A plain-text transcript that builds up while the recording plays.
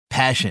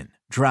Passion,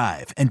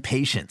 drive, and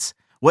patience.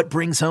 What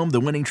brings home the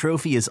winning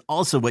trophy is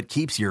also what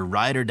keeps your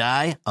ride or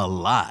die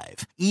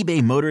alive.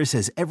 eBay Motors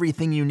has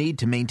everything you need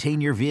to maintain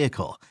your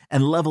vehicle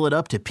and level it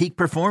up to peak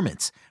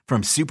performance,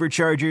 from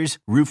superchargers,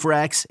 roof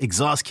racks,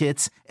 exhaust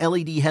kits,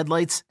 LED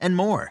headlights, and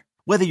more.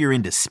 Whether you're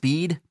into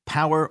speed,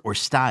 power, or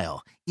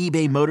style,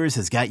 eBay Motors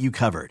has got you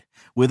covered.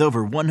 With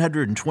over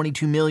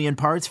 122 million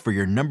parts for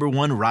your number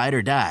one ride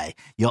or die,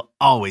 you'll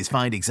always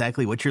find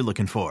exactly what you're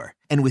looking for.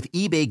 And with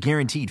eBay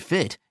Guaranteed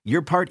Fit,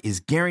 your part is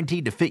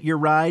guaranteed to fit your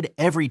ride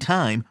every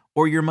time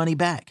or your money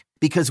back.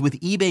 Because with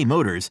eBay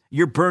Motors,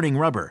 you're burning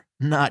rubber,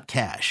 not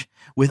cash.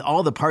 With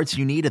all the parts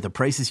you need at the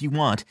prices you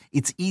want,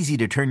 it's easy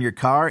to turn your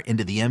car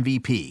into the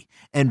MVP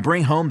and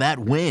bring home that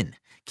win.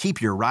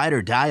 Keep your ride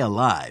or die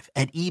alive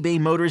at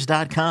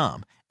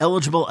ebaymotors.com.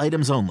 Eligible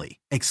items only.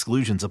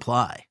 Exclusions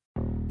apply.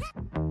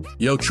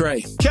 Yo,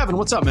 Trey. Kevin,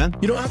 what's up, man?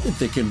 You know, I've been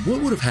thinking,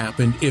 what would have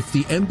happened if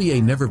the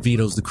NBA never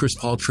vetoes the Chris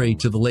Paul trade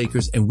to the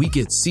Lakers and we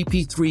get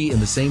CP3 in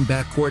the same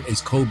backcourt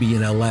as Kobe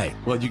in LA?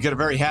 Well, you get a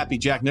very happy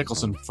Jack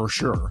Nicholson, for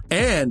sure.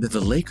 And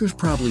the Lakers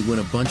probably win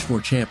a bunch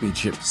more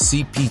championships.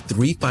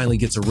 CP3 finally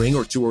gets a ring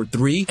or two or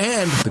three,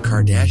 and the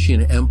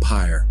Kardashian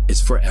empire is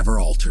forever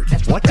altered.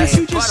 What did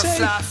you just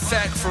say?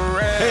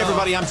 Hey,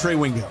 everybody, I'm Trey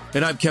Wingo.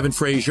 And I'm Kevin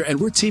Frazier, and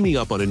we're teaming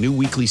up on a new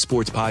weekly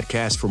sports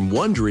podcast from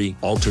Wondery,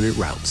 Alternate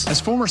Routes. As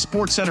former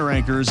Sports Center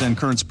anchors and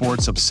current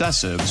sports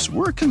obsessives,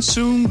 we're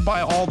consumed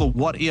by all the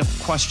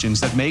what-if questions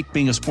that make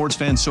being a sports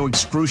fan so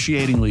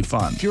excruciatingly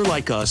fun. If you're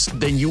like us,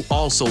 then you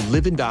also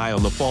live and die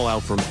on the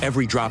fallout from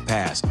every drop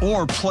pass.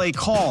 Or play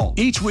call.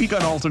 Each week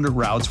on Alternate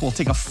Routes, we'll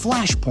take a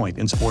flashpoint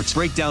in sports,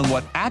 break down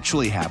what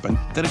actually happened,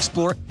 then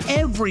explore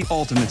every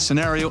alternate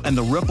scenario and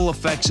the ripple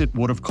effects it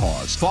would have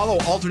caused. Follow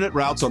Alternate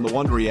Routes on the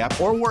Wondery app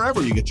or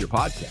wherever you get your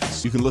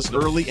podcasts. You can listen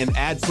early and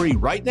ad-free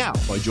right now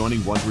by joining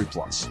Wondery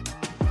Plus.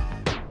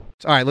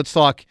 All right, let's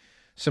talk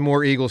some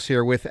more Eagles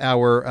here with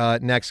our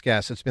next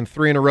guest. It's been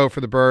 3 in a row for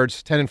the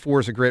Birds.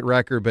 10-4 is a great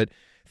record, but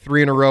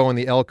 3 in a row in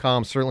the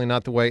LCOM, certainly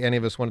not the way any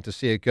of us wanted to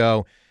see it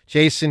go.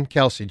 Jason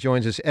Kelce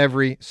joins us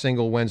every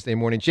single Wednesday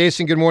morning.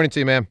 Jason, good morning to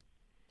you, man.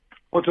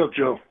 What's up,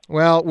 Joe?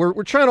 Well,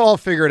 we're trying to all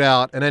figure it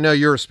out, and I know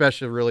you're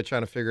especially really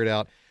trying to figure it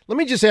out. Let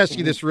me just ask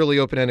you this really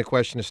open-ended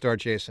question to start,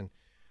 Jason.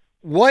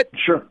 What,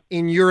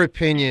 in your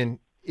opinion,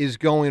 is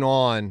going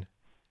on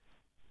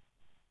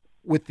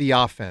with the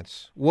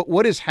offense?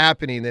 What is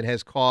happening that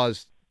has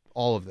caused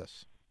all of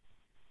this?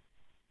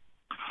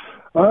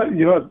 I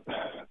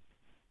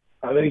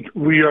think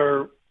we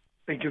are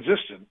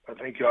inconsistent. I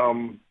think,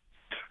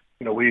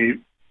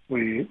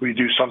 we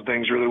do some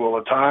things really well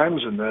at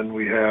times, and then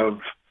we have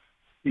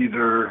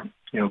either,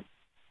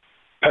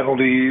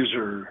 penalties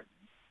or,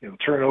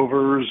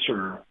 turnovers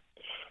or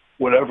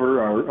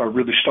whatever are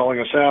really stalling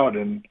us out.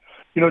 And,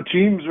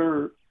 teams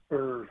are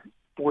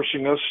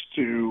forcing us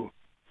to,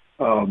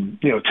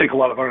 take a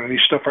lot of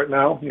underneath stuff right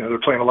now. They're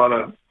playing a lot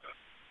of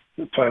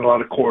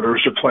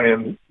quarters. They're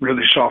playing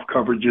really soft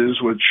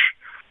coverages, which,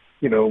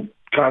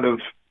 kind of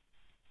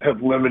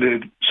have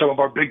limited some of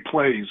our big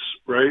plays,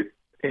 right?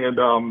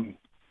 And,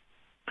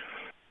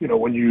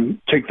 when you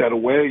take that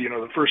away,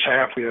 the first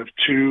half we have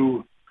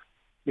 2,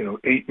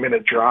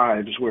 8-minute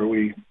drives where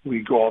we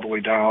go all the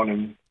way down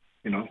and,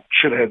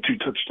 should have had 2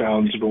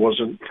 touchdowns if it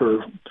wasn't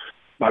for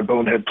my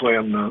bonehead play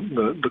on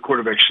the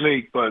quarterback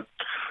sneak. But,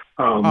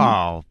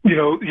 well,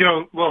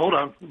 hold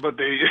on. But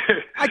they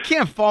I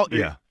can't fault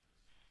you.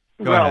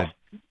 Go ahead.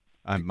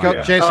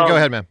 Jason, go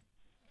ahead, man.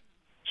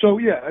 So,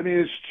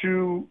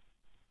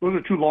 those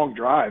are 2 long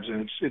drives,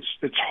 and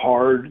it's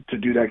hard to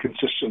do that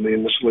consistently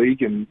in this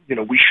league. And,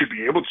 we should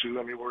be able to.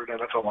 I mean, we're an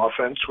NFL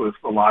offense with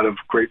a lot of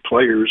great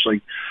players.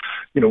 Like,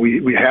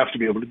 we have to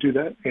be able to do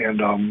that.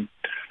 And,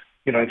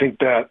 I think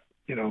that,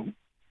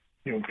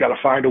 we've got to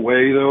find a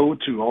way, though,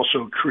 to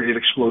also create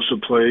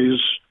explosive plays,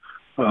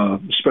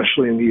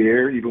 especially in the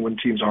air, even when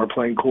teams are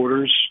playing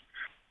quarters.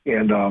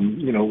 And,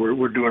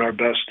 we're doing our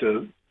best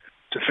to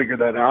figure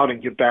that out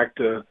and get back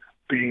to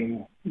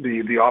being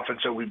the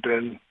offense that we've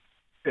been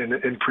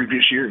in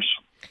previous years.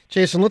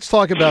 Jason, let's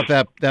talk about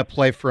that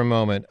play for a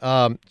moment.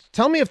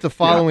 Tell me if the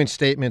following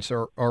statements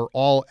are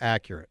all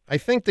accurate. I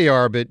think they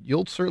are, but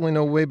you'll certainly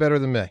know way better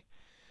than me.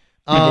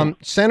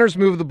 Centers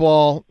move the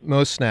ball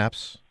most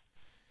snaps.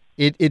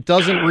 It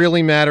doesn't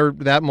really matter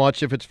that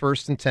much if it's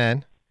 1st and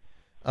 10,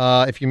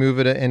 if you move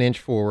it an inch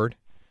forward.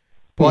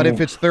 But if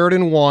it's 3rd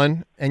and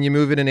 1 and you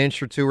move it an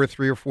inch or 2 or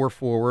 3 or 4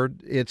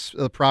 forward, it's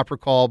a proper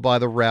call by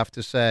the ref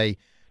to say,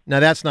 now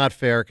that's not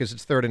fair because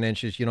it's 3rd and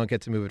inches. You don't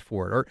get to move it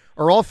forward.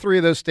 Are all 3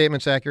 of those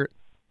statements accurate?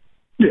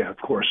 Yeah, of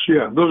course.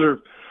 Yeah, those are.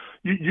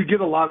 You get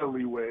a lot of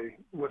leeway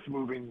with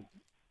moving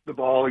the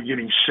ball and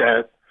getting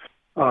set.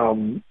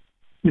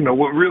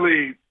 What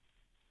really,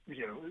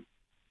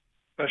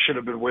 I should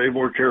have been way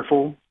more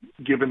careful,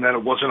 given that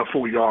it wasn't a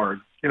full yard.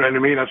 You know what I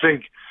mean? I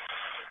think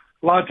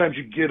a lot of times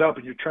you get up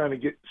and you're trying to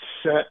get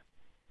set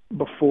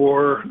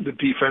before the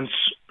defense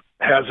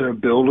has an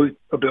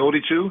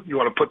ability to. You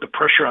want to put the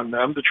pressure on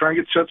them to try and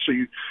get set. So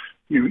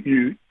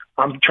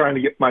I'm trying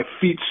to get my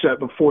feet set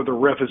before the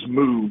ref has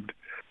moved.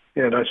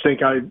 And I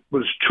think I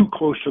was too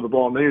close to the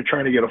ball, and then you're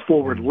trying to get a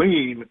forward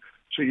lean,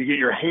 so you get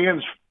your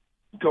hands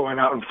going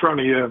out in front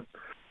of you.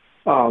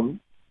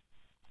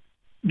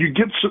 You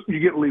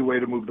get leeway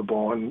to move the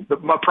ball, and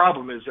my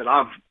problem is that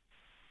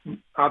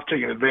I've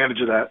taken advantage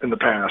of that in the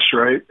past,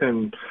 right?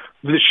 And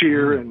this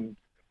year, and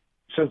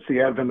since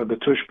the advent of the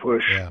tush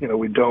push,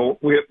 we don't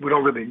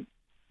really,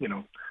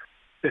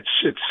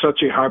 it's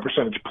such a high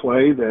percentage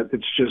play that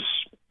it's just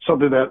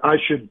something that I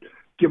should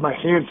get my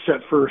hands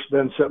set first,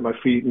 then set my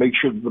feet, make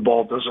sure that the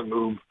ball doesn't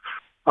move,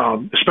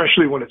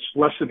 especially when it's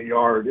less than a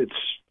yard. It's,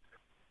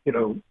 it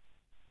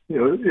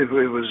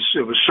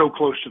was so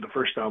close to the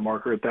first down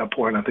marker at that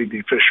point. I think the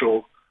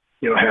official,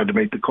 had to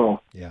make the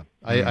call. Yeah,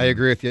 I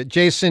agree with you.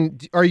 Jason,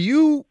 are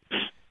you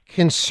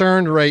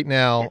concerned right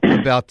now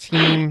about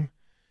team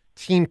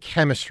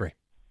chemistry?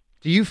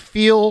 Do you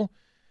feel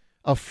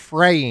a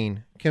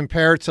fraying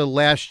compared to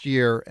last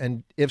year?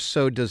 And if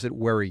so, does it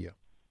worry you?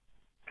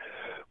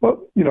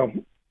 Well,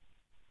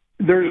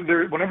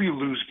 whenever you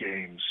lose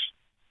games,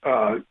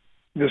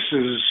 this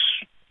is,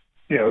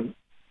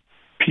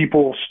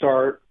 people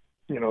start,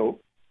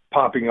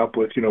 popping up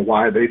with,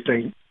 why they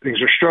think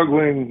things are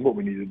struggling, what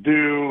we need to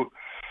do.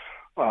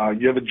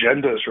 You have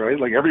agendas, right?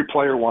 Like every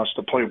player wants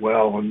to play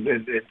well and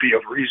be a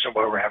reason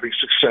why we're having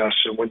success.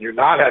 And when you're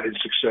not having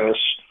success,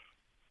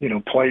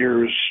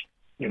 players,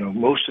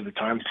 most of the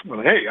time,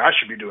 well, hey, I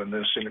should be doing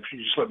this, and if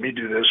you just let me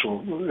do this,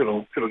 well,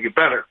 it'll get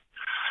better.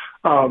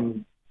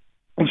 And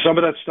some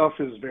of that stuff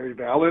is very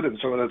valid, and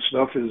some of that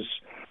stuff is,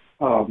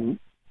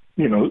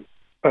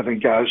 I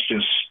think guys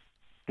just,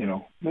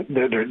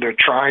 they're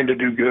trying to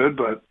do good,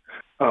 but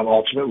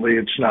ultimately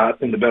it's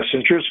not in the best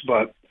interest.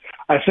 But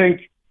I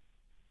think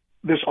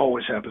this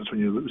always happens when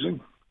you're losing.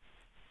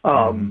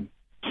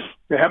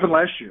 It happened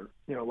last year.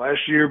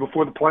 Last year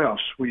before the playoffs,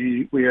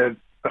 we had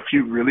a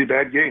few really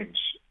bad games,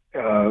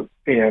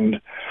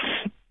 and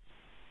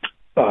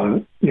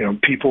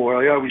people were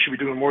like, "Oh, we should be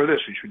doing more of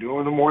this. We should be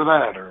doing more of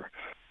that," or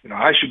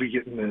I should be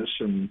getting this.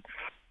 And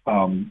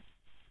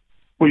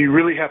what you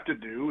really have to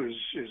do is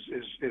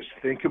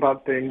think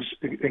about things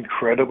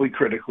incredibly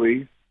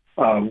critically.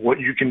 What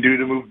you can do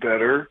to move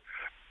better,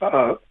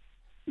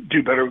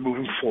 do better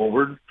moving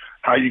forward,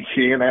 how you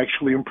can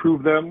actually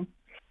improve them.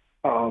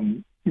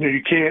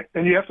 You can't,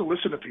 and you have to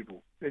listen to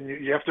people, and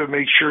you have to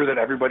make sure that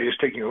everybody is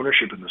taking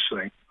ownership in this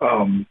thing.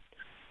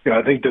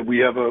 I think that we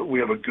have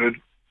a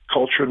good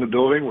culture in the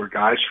building where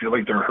guys feel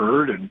like they're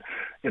heard,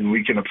 and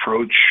we can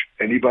approach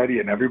anybody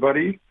and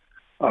everybody.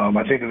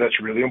 I think that that's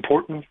really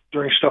important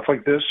during stuff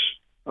like this.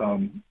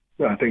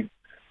 I think,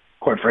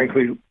 quite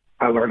frankly,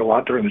 I learned a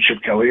lot during the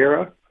Chip Kelly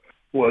era.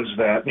 Was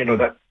that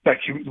that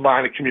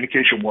line of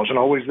communication wasn't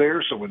always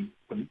there. So when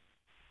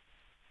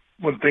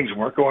things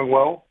weren't going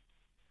well,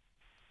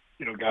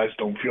 guys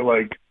don't feel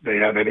like they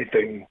have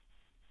anything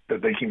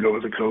that they can go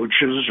with the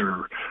coaches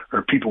or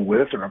people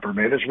with or upper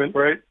management,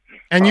 right?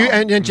 And you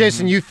and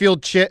Jason, you feel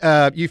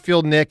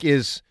Nick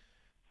is,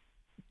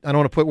 I don't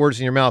want to put words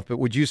in your mouth, but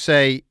would you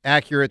say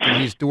accurate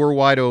that he's door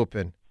wide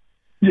open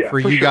for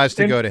you guys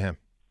to go to him?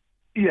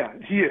 Yeah,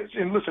 he is.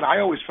 And listen, I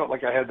always felt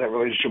like I had that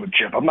relationship with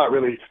Chip. I'm not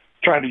really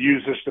trying to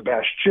use this to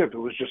bash Chip. It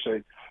was just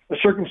a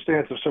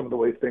circumstance of some of the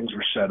way things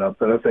were set up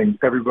that I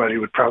think everybody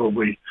would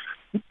probably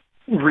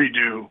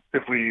redo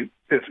if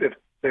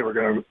they were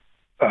going to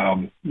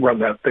run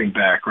that thing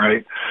back,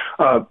 right?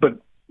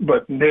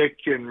 But Nick,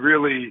 and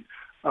really,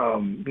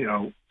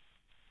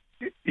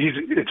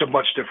 it's a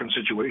much different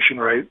situation,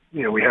 right?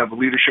 We have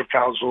leadership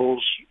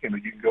councils. You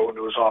can go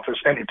into his office,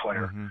 any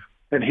player,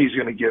 and he's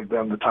going to give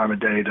them the time of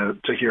day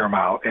to hear him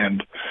out.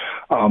 And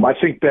I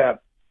think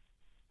that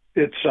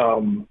it's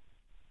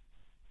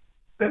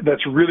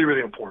that's really,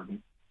 really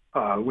important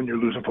when you're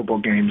losing football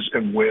games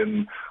and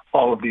when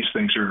all of these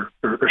things are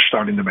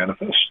starting to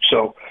manifest.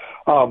 So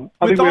I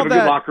think we have a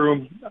good locker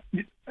room.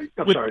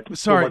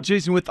 Sorry,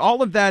 Jason, with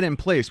all of that in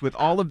place, with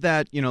all of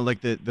that, like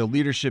the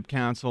leadership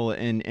council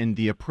and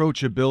the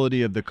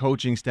approachability of the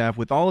coaching staff,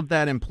 with all of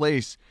that in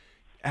place,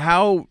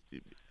 how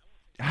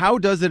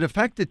does it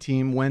affect the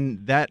team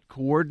when that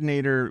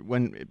coordinator,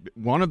 when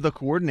one of the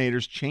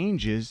coordinators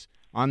changes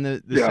on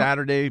the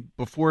Saturday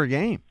before a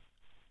game?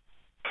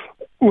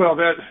 Well,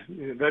 that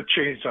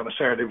changed on a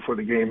Saturday before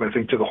the game, I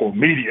think, to the whole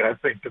media. I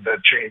think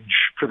that change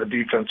for the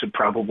defense had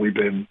probably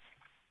been,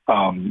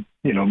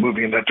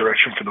 moving in that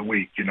direction for the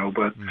week,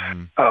 But,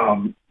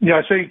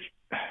 I think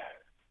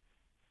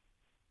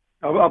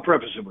I'll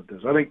preface it with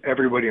this. I think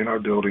everybody in our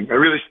building, I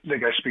really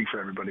think I speak for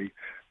everybody,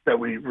 that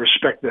we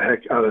respect the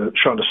heck out of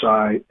Sean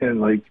Desai.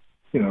 And,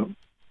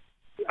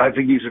 I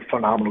think he's a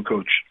phenomenal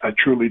coach. I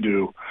truly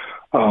do.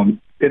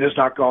 It has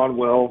not gone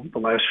well the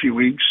last few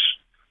weeks.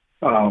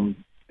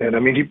 And I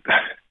mean,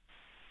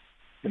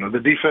 the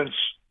defense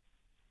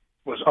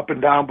was up and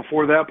down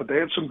before that, but they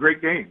had some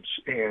great games.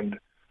 And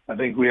I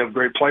think we have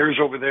great players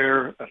over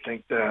there. I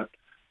think that,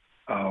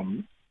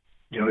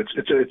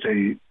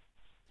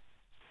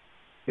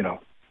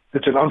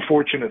 it's an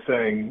unfortunate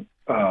thing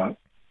that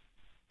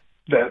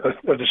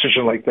a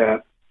decision like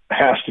that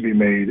has to be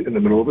made in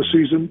the middle of the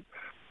season.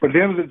 But at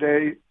the end of the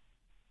day,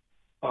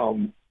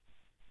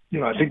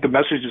 I think the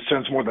message it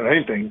sends more than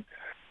anything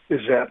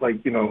is that,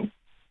 like,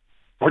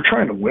 we're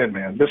trying to win,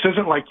 man. This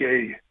isn't like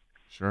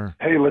sure,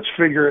 hey, let's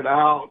figure it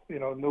out.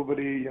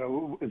 Nobody,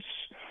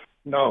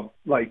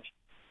 like,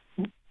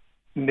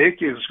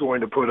 Nick is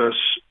going to put us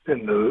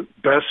in the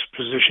best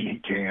position he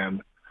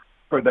can,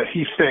 or that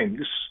he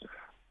thinks,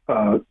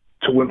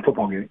 to win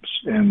football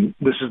games. And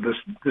this is this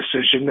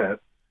decision that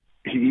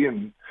he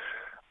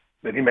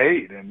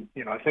made. And,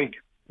 I think,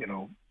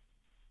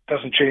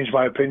 doesn't change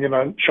my opinion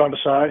on Sean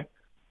Desai.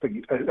 But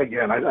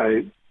again,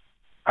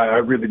 I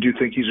really do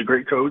think he's a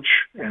great coach,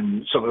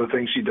 and some of the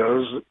things he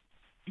does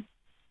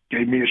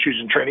gave me issues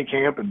in training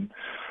camp and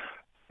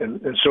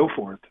so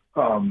forth.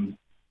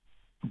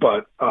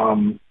 But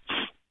I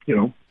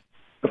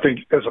think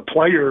as a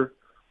player,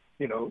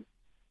 you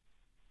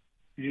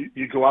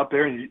go out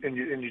there and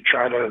you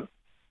try to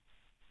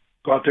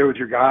go out there with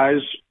your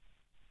guys,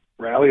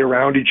 rally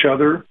around each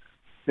other,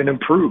 and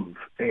improve.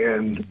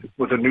 And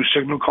with a new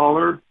signal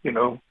caller,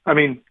 it's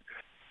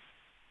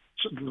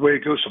the way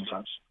it goes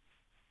sometimes.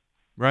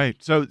 Right.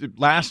 So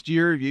last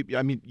year,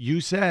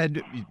 you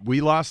said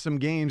we lost some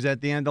games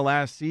at the end of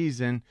last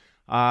season.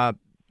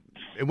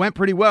 It went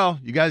pretty well.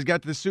 You guys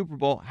got to the Super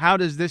Bowl. How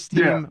does this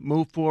team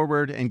move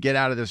forward and get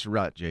out of this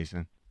rut,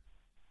 Jason?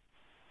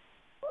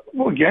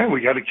 Well, again,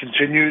 we got to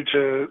continue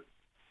to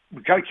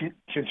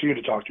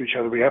talk to each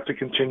other. We have to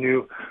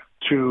continue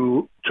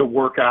to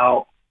work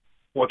out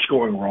what's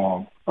going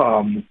wrong.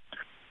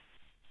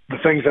 The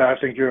things that I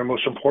think are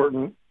most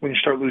important when you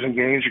start losing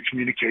games are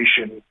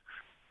communication.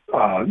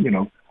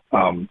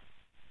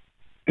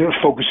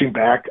 Focusing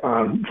back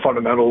on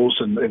fundamentals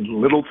and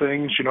little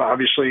things.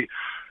 Obviously,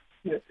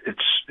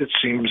 it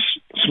seems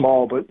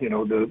small, but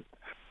the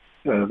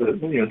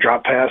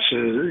drop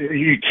passes.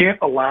 You can't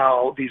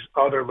allow these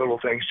other little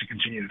things to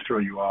continue to throw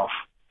you off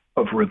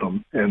of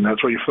rhythm, and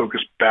that's why you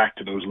focus back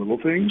to those little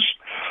things.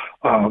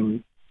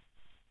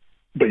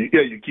 But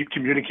you keep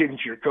communicating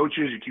to your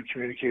coaches, you keep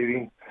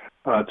communicating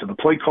to the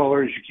play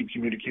callers, you keep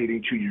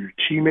communicating to your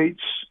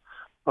teammates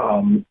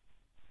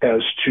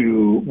as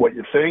to what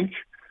you think.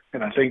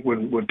 And I think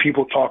when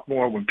people talk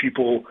more, when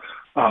people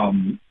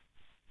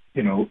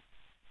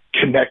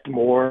connect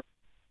more,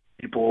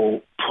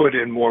 people put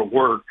in more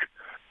work,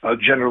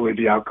 generally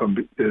the outcome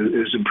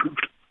is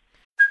improved.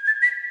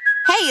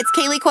 Hey, it's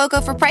Kaylee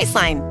Cuoco for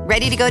Priceline.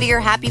 Ready to go to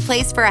your happy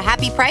place for a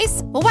happy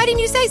price? Well, why didn't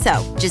you say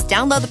so? Just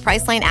download the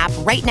Priceline app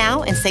right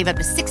now and save up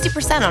to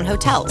 60% on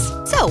hotels.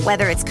 So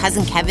whether it's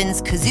Cousin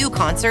Kevin's Kazoo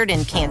Concert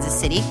in Kansas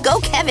City,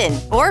 go Kevin,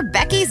 or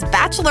Becky's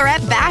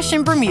Bachelorette Bash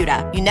in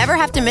Bermuda, you never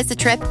have to miss a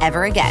trip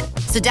ever again.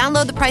 So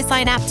download the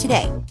Priceline app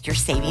today. Your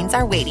savings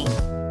are waiting.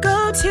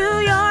 Go to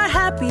your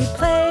happy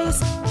place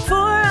for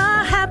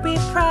a happy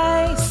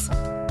price.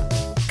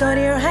 Go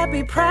to your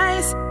happy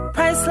price,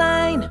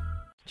 Priceline.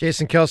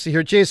 Jason Kelce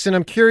here. Jason,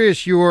 I'm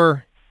curious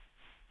your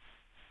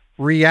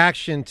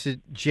reaction to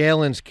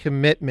Jalen's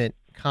commitment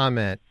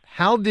comment.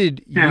 How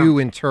did you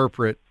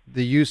interpret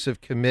the use of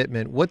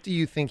commitment? What do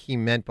you think he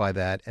meant by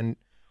that, and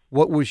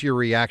what was your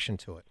reaction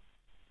to it?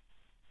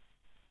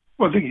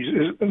 Well, I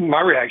think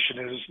my reaction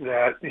is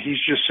that he's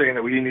just saying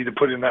that we need to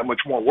put in that much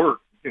more work.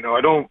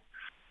 I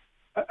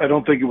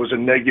don't think it was a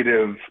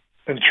negative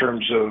in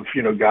terms of,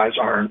 guys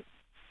aren't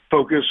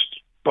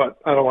focused, but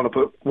I don't want to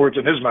put words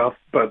in his mouth.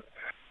 But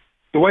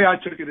the way I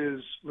took it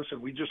is,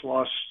 listen, we just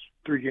lost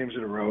 3 games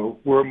in a row.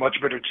 We're a much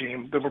better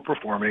team than we're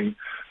performing,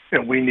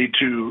 and we need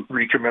to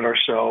recommit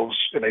ourselves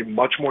in a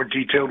much more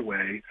detailed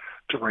way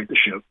to right the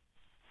ship.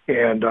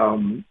 And,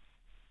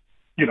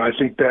 I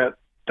think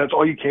that's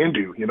all you can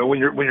do. When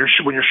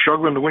you're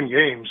struggling to win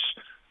games,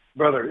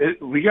 brother,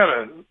 we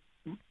gotta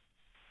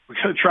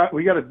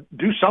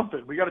do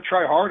something. We gotta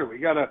try harder. We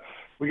gotta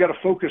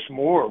focus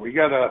more. We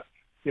gotta,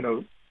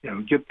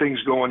 get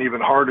things going even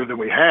harder than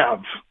we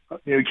have.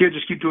 You can't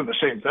just keep doing the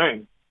same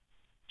thing.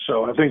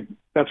 So I think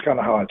that's kind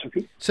of how I took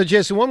it. So,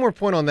 Jason, one more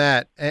point on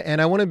that,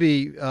 and I want to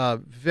be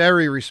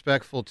very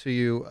respectful to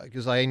you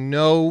because I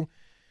know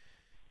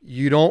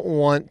you don't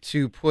want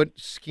to put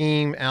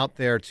scheme out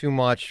there too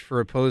much for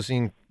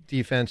opposing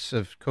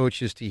defensive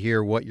coaches to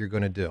hear what you're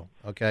going to do.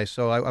 Okay,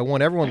 so I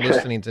want everyone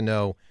listening to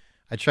know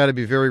I try to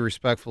be very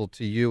respectful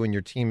to you and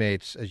your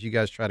teammates as you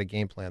guys try to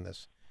game plan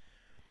this.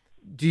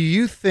 Do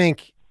you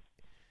think,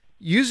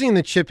 using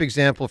the chip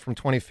example from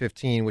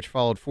 2015, which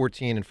followed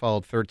 14 and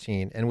followed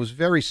 13, and was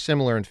very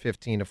similar in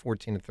 15 to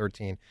 14 and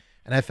 13,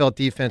 and I felt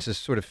defenses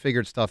sort of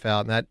figured stuff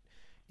out, and that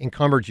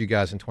encumbered you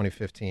guys in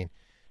 2015.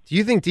 Do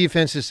you think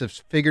defenses have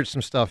figured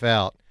some stuff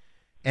out,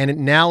 and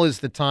now is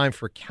the time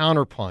for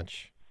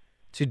counterpunch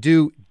to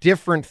do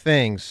different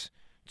things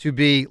to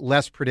be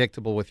less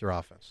predictable with your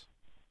offense?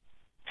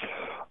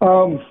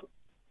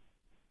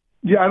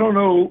 I don't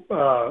know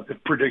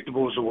if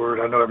predictable is a word.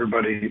 I know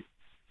everybody,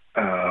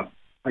 I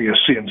guess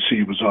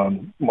CNC was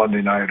on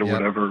Monday night or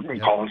whatever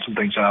and calling some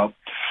things out.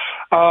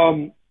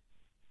 I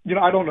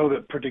don't know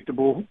that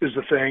predictable is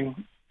the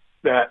thing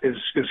that is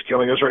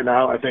killing us right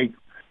now. I think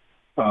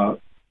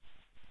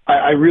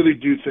I really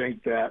do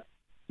think that,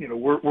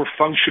 we're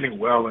functioning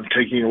well and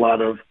taking a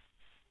lot of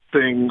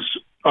things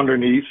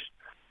underneath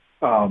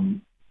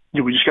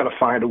We just got to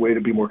find a way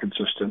to be more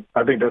consistent.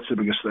 I think that's the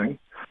biggest thing.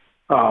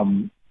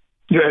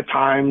 At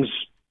times,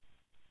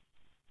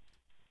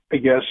 I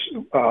guess,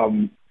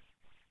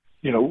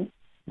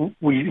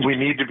 we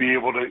need to be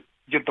able to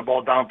get the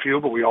ball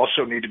downfield, but we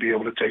also need to be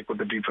able to take what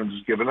the defense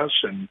has given us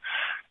and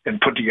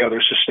put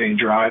together sustained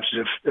drives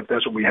if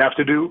that's what we have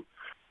to do.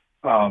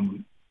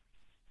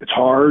 It's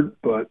hard,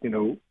 but,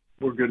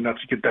 we're good enough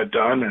to get that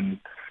done. And,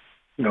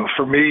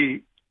 for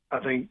me, I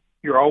think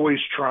you're always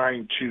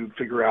trying to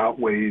figure out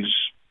ways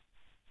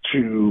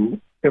to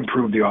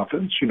improve the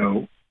offense,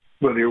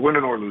 whether you're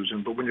winning or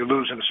losing, but when you're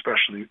losing,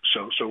 especially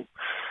so. So,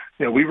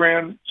 we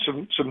ran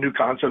some new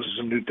concepts and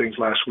some new things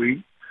last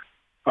week.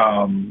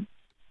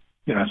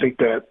 I think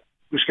that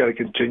we just got to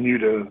continue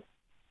to,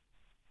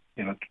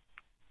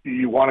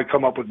 you want to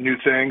come up with new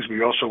things, but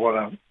you also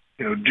want to,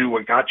 do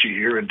what got you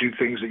here and do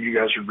things that you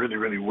guys are really,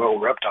 really well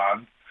repped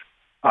on.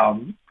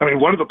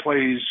 One of the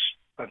plays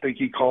I think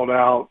he called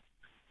out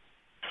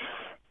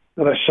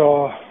that I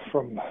saw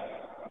from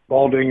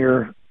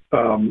Baldinger,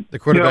 the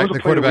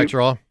quarterback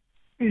draw.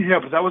 Yeah,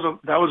 but that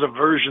was a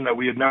version that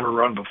we had never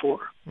run before.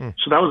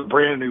 So that was a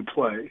brand new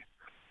play.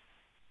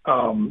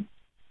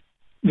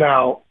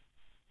 Now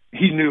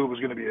he knew it was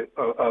going to be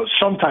a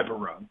some type of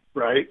run,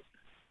 right?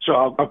 So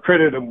I'll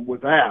credit him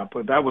with that,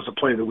 but that was a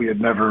play that we had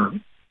never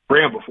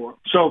ran before.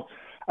 So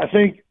I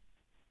think,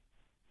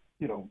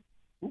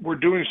 we're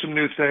doing some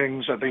new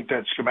things. I think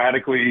that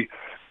schematically,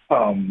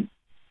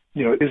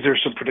 is there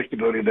some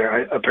predictability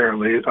there?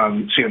 Apparently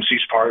on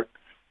CMC's part,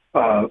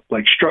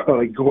 like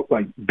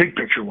big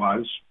picture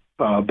wise.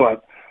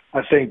 But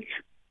I think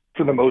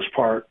for the most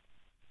part,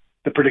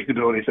 the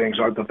predictability things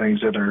aren't the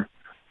things that are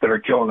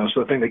killing us.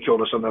 The thing that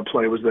killed us on that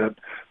play was that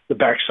the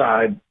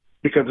backside,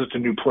 because it's a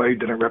new play,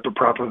 didn't rep it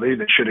properly.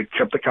 They should have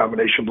kept the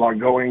combination block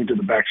going to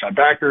the backside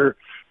backer.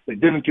 They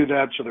didn't do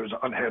that, so there's an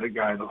unheaded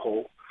guy in the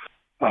hole.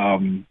 So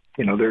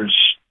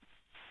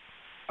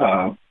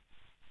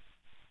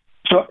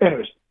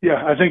anyways,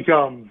 yeah, I think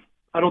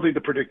I don't think the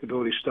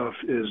predictability stuff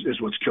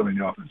is what's killing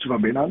the offense, if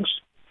I'm being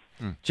honest.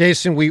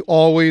 Jason, we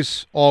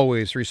always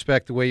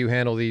respect the way you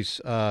handle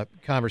these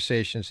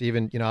conversations,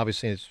 even,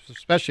 obviously,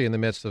 especially in the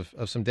midst of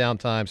some down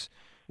times.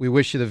 We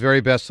wish you the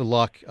very best of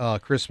luck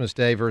Christmas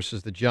Day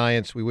versus the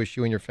Giants. We wish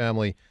you and your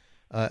family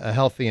a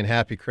healthy and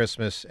happy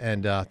Christmas,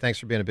 and thanks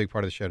for being a big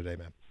part of the show today,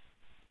 man.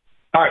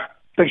 All right.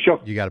 Thanks, Joe.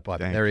 You got it, bud.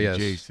 There he is,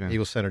 Jason.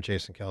 Eagle Center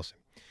Jason Kelce.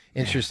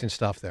 Interesting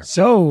stuff there.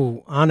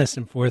 So honest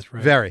and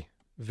forthright. Very,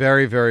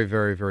 very, very,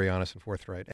 very, very honest and forthright.